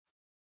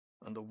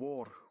and the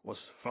war was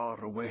far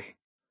away.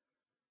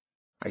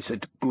 I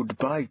said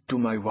goodbye to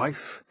my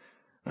wife,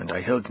 and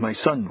I held my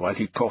son while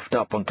he coughed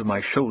up onto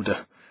my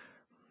shoulder,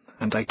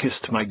 and I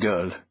kissed my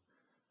girl.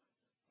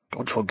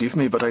 God forgive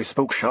me, but I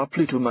spoke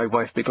sharply to my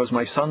wife because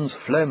my son's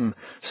phlegm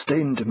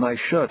stained my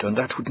shirt, and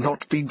that would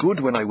not be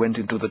good when I went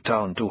into the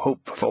town to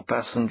hope for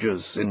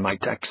passengers in my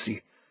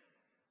taxi.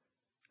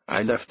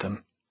 I left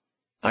them.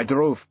 I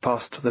drove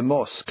past the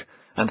mosque,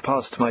 and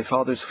past my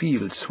father's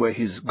fields where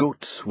his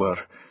goats were,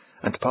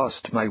 and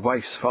past my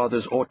wife's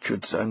father's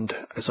orchards, and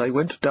as I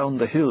went down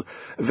the hill,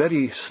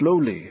 very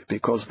slowly,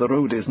 because the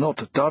road is not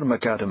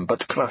tarmacadam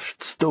but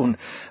crushed stone,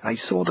 I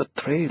saw the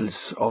trails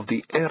of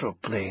the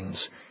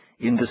aeroplanes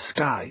in the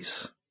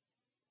skies.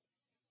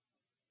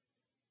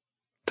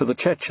 To the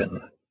Chechen,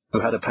 who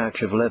had a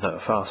patch of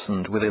leather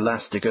fastened with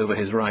elastic over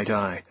his right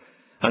eye,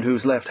 and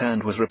whose left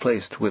hand was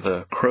replaced with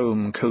a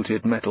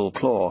chrome-coated metal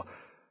claw,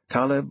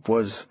 Caleb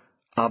was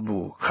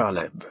Abu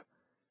Caleb.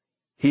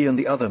 He and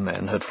the other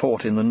men had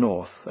fought in the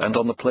north, and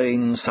on the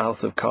plain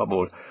south of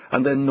Kabul,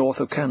 and then north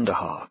of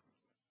Kandahar,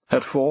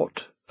 had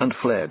fought and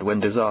fled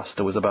when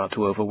disaster was about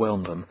to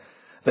overwhelm them,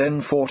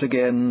 then fought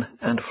again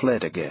and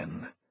fled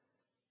again.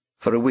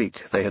 For a week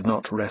they had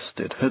not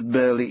rested, had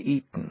barely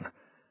eaten.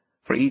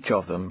 For each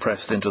of them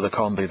pressed into the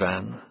combi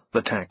van,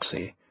 the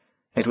taxi.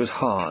 It was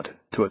hard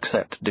to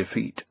accept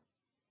defeat.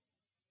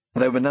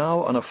 They were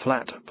now on a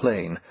flat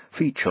plain,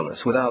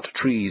 featureless, without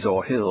trees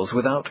or hills,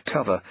 without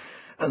cover,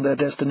 and their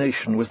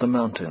destination was the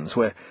mountains,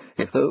 where,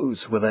 if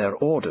those were their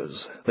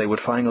orders, they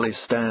would finally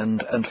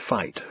stand and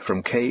fight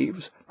from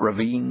caves,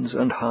 ravines,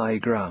 and high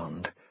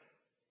ground,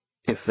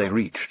 if they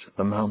reached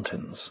the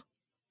mountains.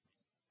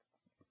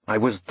 I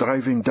was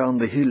driving down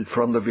the hill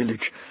from the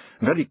village,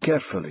 very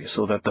carefully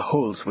so that the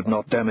holes would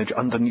not damage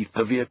underneath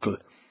the vehicle,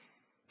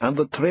 and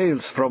the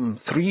trails from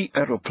 3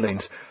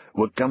 aeroplanes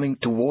were coming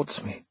towards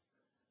me.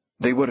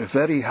 They were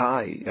very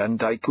high,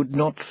 and I could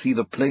not see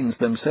the planes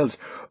themselves,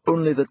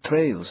 only the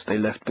trails they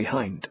left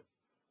behind.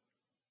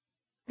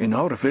 In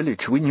our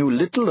village we knew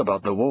little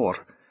about the war.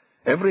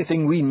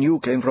 Everything we knew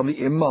came from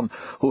the imam,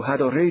 who had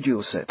a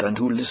radio set and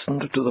who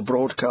listened to the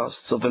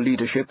broadcasts of the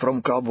leadership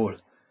from Kabul.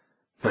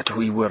 But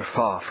we were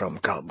far from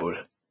Kabul.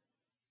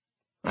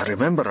 I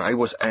remember I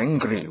was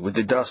angry with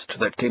the dust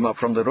that came up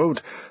from the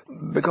road,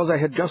 because I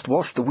had just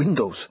washed the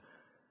windows.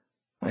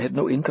 I had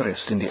no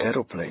interest in the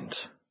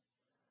aeroplanes.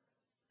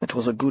 It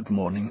was a good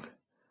morning,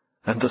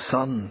 and the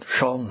sun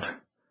shone.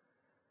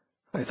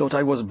 I thought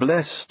I was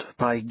blessed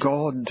by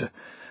God,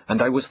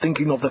 and I was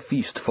thinking of the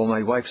feast for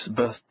my wife's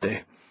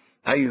birthday.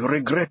 I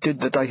regretted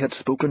that I had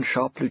spoken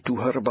sharply to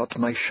her about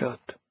my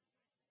shirt.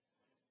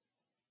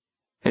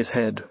 His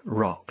head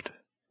rocked.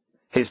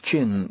 His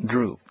chin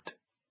drooped.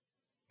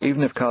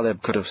 Even if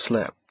Caleb could have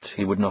slept,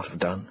 he would not have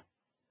done.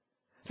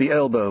 The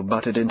elbow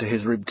butted into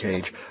his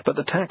rib-cage, but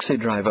the taxi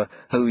driver,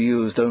 who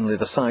used only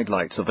the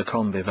sidelights of the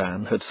combi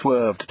van, had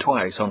swerved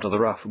twice onto the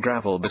rough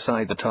gravel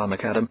beside the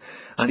tarmacadam,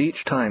 and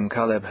each time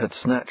Caleb had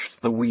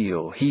snatched the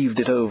wheel, heaved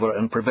it over,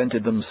 and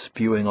prevented them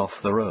spewing off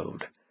the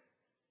road.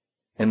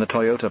 In the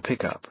Toyota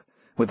pickup,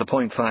 with the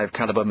 .5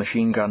 caliber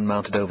machine gun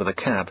mounted over the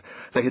cab,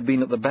 they had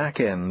been at the back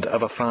end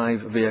of a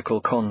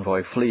 5-vehicle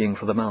convoy fleeing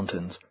for the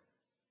mountains.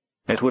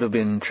 It would have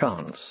been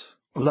chance,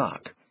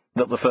 luck,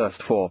 that the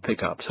first 4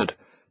 pickups had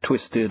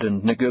twisted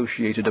and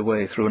negotiated a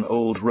way through an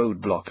old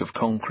roadblock of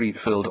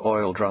concrete-filled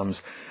oil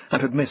drums,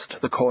 and had missed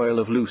the coil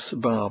of loose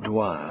barbed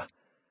wire.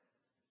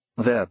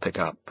 Their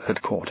pickup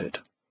had caught it.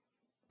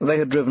 They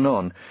had driven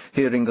on,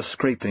 hearing the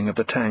scraping of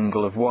the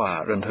tangle of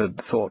wire, and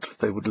had thought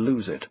they would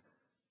lose it.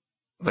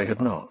 They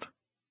had not.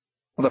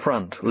 The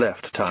front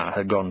left tire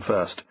had gone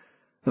first,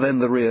 then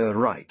the rear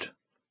right.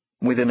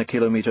 Within a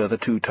kilometre the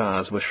 2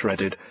 tires were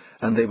shredded,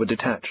 and they were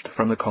detached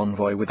from the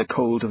convoy with the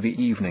cold of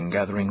the evening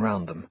gathering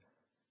round them.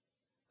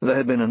 There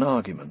had been an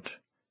argument.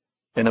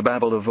 In a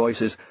babble of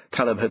voices,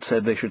 Caleb had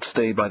said they should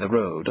stay by the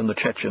road, and the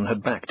Chechen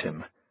had backed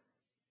him.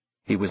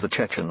 He was the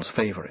Chechen's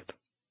favourite.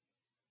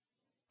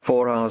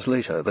 4 hours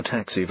later, the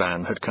taxi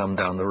van had come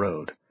down the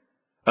road.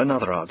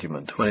 Another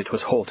argument when it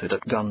was halted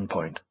at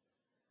gunpoint.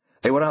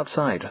 They were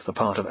outside the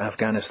part of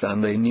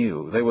Afghanistan they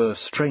knew. They were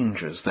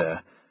strangers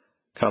there.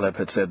 Caleb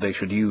had said they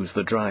should use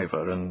the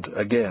driver, and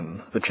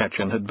again the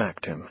Chechen had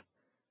backed him.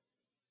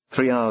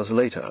 3 hours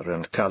later,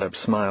 and Caleb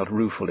smiled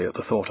ruefully at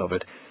the thought of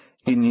it,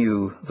 he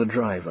knew the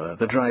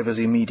driver's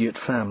immediate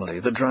family,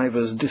 the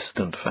driver's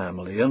distant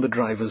family, and the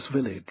driver's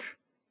village.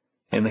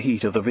 In the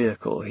heat of the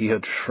vehicle he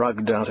had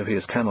shrugged out of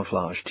his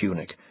camouflage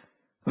tunic.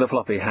 The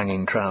floppy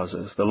hanging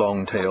trousers, the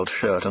long-tailed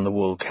shirt, and the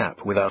wool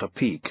cap without a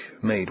peak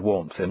made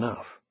warmth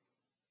enough.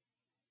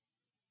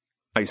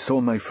 I saw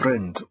my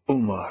friend,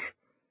 Omar.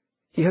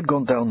 He had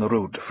gone down the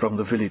road from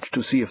the village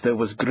to see if there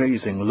was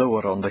grazing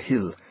lower on the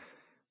hill.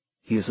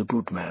 He is a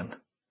good man.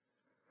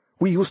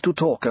 We used to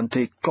talk and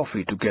take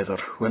coffee together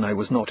when I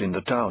was not in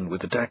the town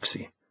with the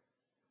taxi.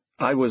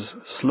 I was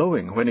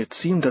slowing when it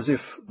seemed as if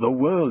the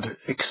world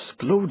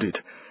exploded.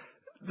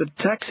 The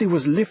taxi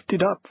was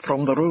lifted up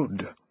from the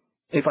road.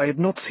 If I had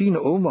not seen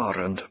Omar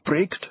and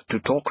braked to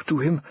talk to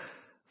him,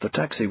 The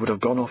taxi would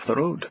have gone off the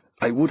road.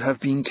 I would have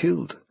been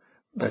killed.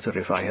 Better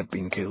if I had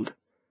been killed.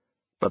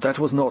 But that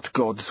was not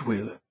God's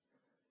will.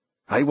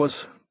 I was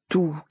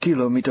 2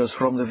 kilometers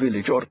from the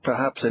village, or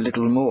perhaps a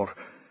little more,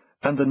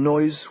 and the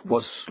noise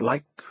was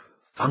like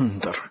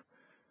thunder,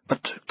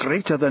 but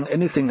greater than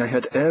anything I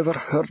had ever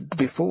heard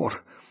before.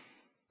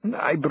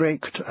 I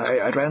braked.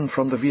 I ran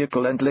from the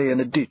vehicle and lay in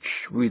a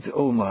ditch with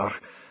Omar,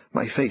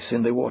 my face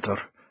in the water.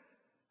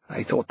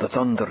 I thought the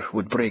thunder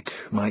would break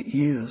my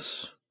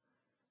ears.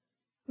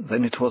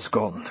 Then it was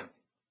gone.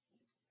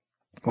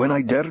 When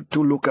I dared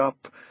to look up,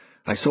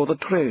 I saw the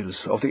trails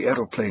of the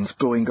aeroplanes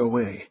going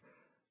away.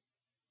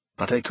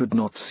 But I could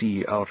not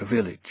see our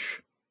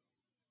village.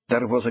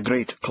 There was a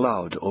great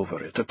cloud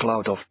over it, a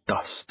cloud of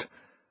dust.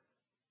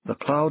 The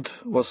cloud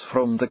was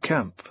from the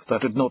camp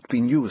that had not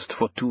been used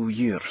for 2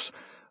 years,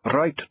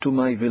 right to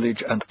my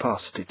village and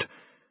past it.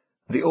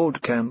 The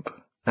old camp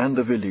and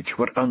the village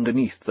were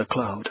underneath the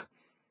cloud.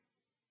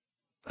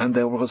 And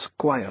there was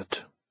quiet.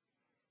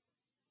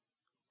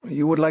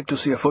 You would like to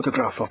see a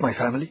photograph of my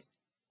family?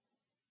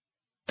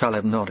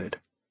 Caleb nodded.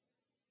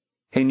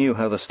 He knew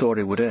how the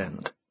story would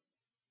end.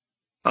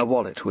 A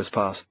wallet was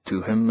passed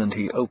to him, and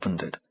he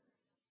opened it.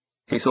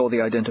 He saw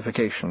the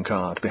identification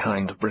card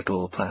behind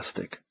brittle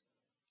plastic.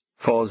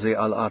 Fawzi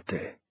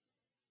al-Ate.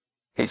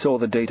 He saw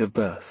the date of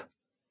birth.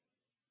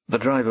 The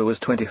driver was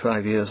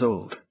 25 years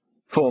old,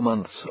 4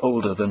 months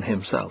older than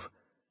himself.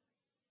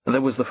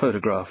 There was the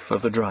photograph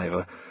of the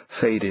driver,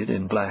 faded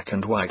in black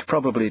and white,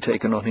 probably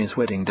taken on his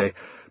wedding day,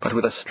 but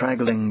with a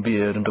straggling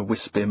beard and a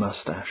wispy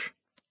mustache.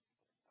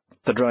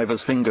 The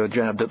driver's finger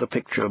jabbed at the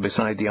picture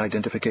beside the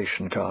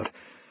identification card.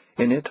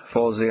 In it,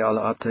 Fawzi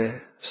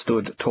al-Ate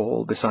stood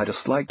tall beside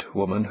a slight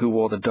woman who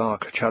wore the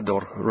dark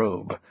chador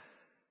robe.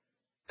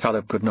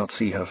 Caleb could not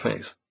see her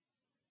face.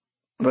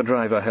 The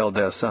driver held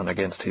their son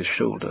against his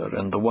shoulder,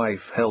 and the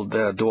wife held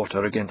their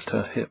daughter against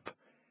her hip.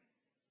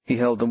 He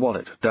held the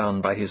wallet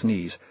down by his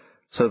knees,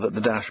 so that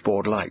the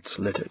dashboard lights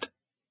lit it.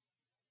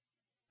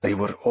 They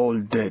were all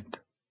dead.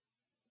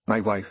 My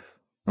wife,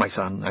 my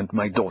son, and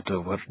my daughter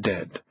were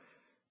dead.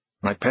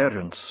 My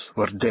parents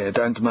were dead,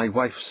 and my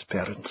wife's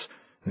parents.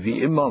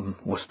 The Imam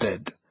was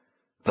dead.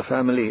 The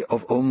family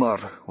of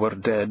Omar were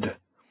dead.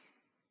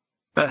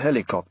 A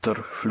helicopter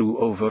flew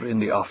over in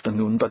the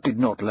afternoon, but did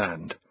not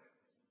land.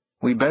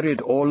 We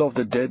buried all of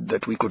the dead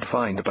that we could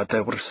find, but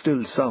there were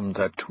still some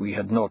that we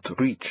had not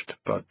reached,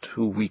 but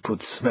who we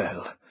could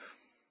smell.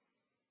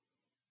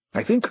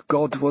 I think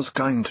God was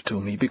kind to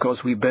me,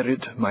 because we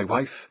buried my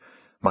wife,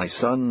 my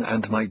son,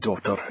 and my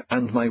daughter,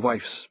 and my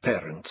wife's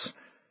parents,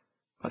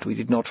 but we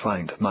did not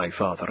find my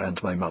father and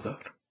my mother.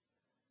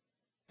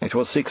 It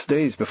was 6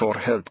 days before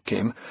help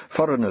came,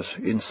 foreigners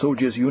in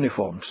soldiers'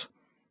 uniforms.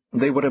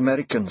 They were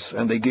Americans,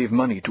 and they gave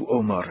money to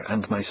Omar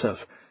and myself.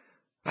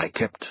 I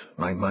kept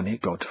my money,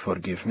 God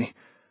forgive me.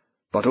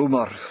 But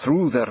Omar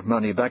threw their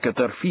money back at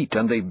their feet,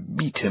 and they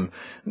beat him.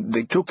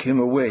 They took him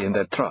away in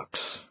their trucks.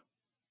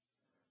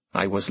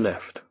 I was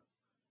left.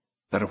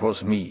 There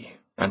was me,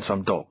 and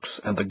some dogs,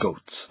 and the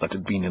goats that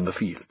had been in the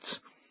fields.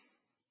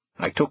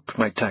 I took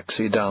my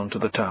taxi down to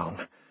the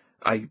town.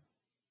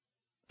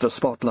 The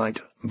spotlight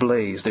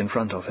blazed in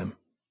front of him,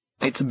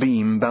 its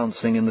beam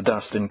bouncing in the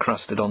dust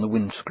encrusted on the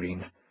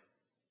windscreen.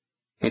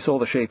 He saw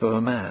the shape of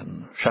a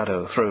man,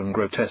 shadow thrown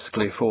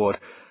grotesquely forward,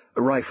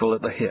 a rifle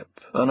at the hip,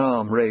 an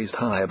arm raised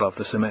high above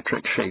the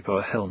symmetric shape of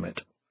a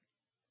helmet.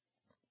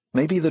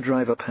 Maybe the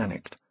driver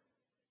panicked.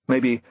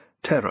 Maybe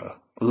terror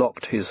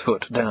locked his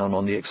foot down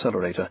on the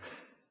accelerator.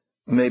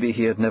 Maybe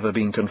he had never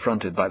been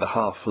confronted by the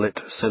half-lit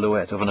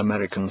silhouette of an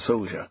American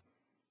soldier.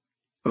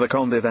 The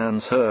combi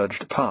van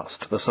surged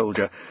past the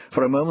soldier.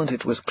 For a moment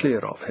it was clear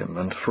of him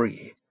and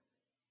free.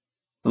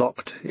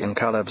 Locked in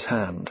Caleb's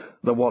hand,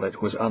 the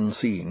wallet was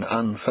unseen,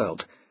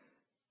 unfelt.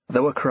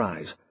 There were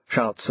cries,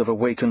 shouts of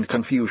awakened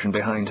confusion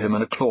behind him,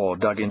 and a claw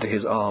dug into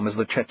his arm as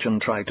the Chechen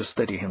tried to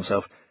steady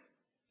himself.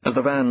 As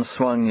the van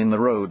swung in the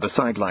road, the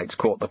sidelights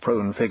caught the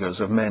prone figures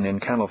of men in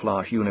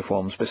camouflage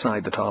uniforms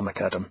beside the tar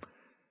macadam.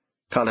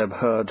 Caleb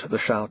heard the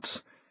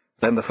shouts,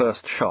 then the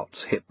first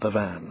shots hit the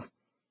van.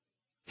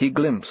 He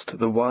glimpsed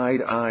the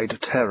wide-eyed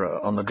terror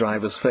on the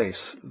driver's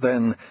face,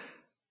 then,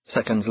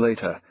 seconds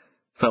later,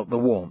 felt the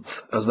warmth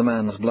as the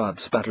man's blood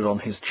spattered on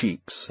his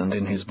cheeks and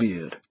in his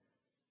beard.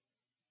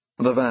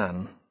 The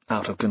van,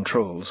 out of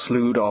control,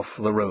 slewed off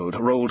the road,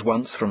 rolled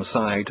once from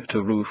side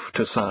to roof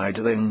to side,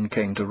 then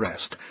came to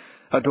rest.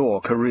 A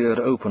door careered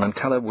open, and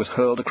Caleb was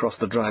hurled across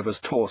the driver's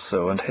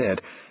torso and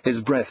head,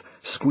 his breath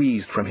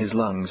squeezed from his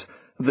lungs.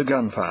 The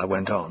gunfire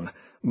went on.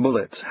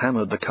 Bullets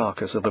hammered the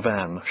carcass of the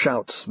van.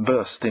 Shouts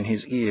burst in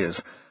his ears.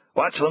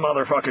 "Watch the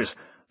motherfuckers!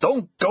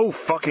 Don't go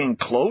fucking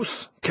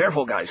close!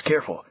 Careful, guys,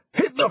 careful!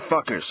 Hit the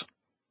fuckers!"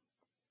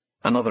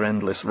 Another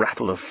endless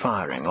rattle of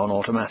firing on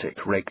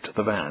automatic raked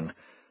the van.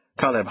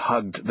 Caleb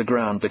hugged the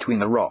ground between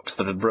the rocks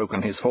that had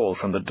broken his fall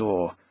from the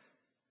door.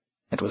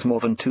 It was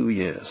more than 2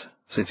 years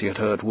since he had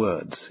heard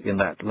words in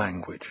that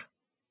language.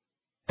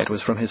 It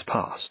was from his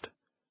past,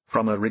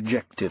 from a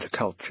rejected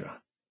culture.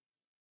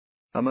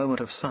 A moment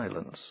of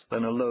silence,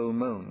 then a low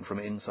moan from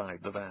inside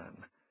the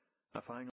van. A final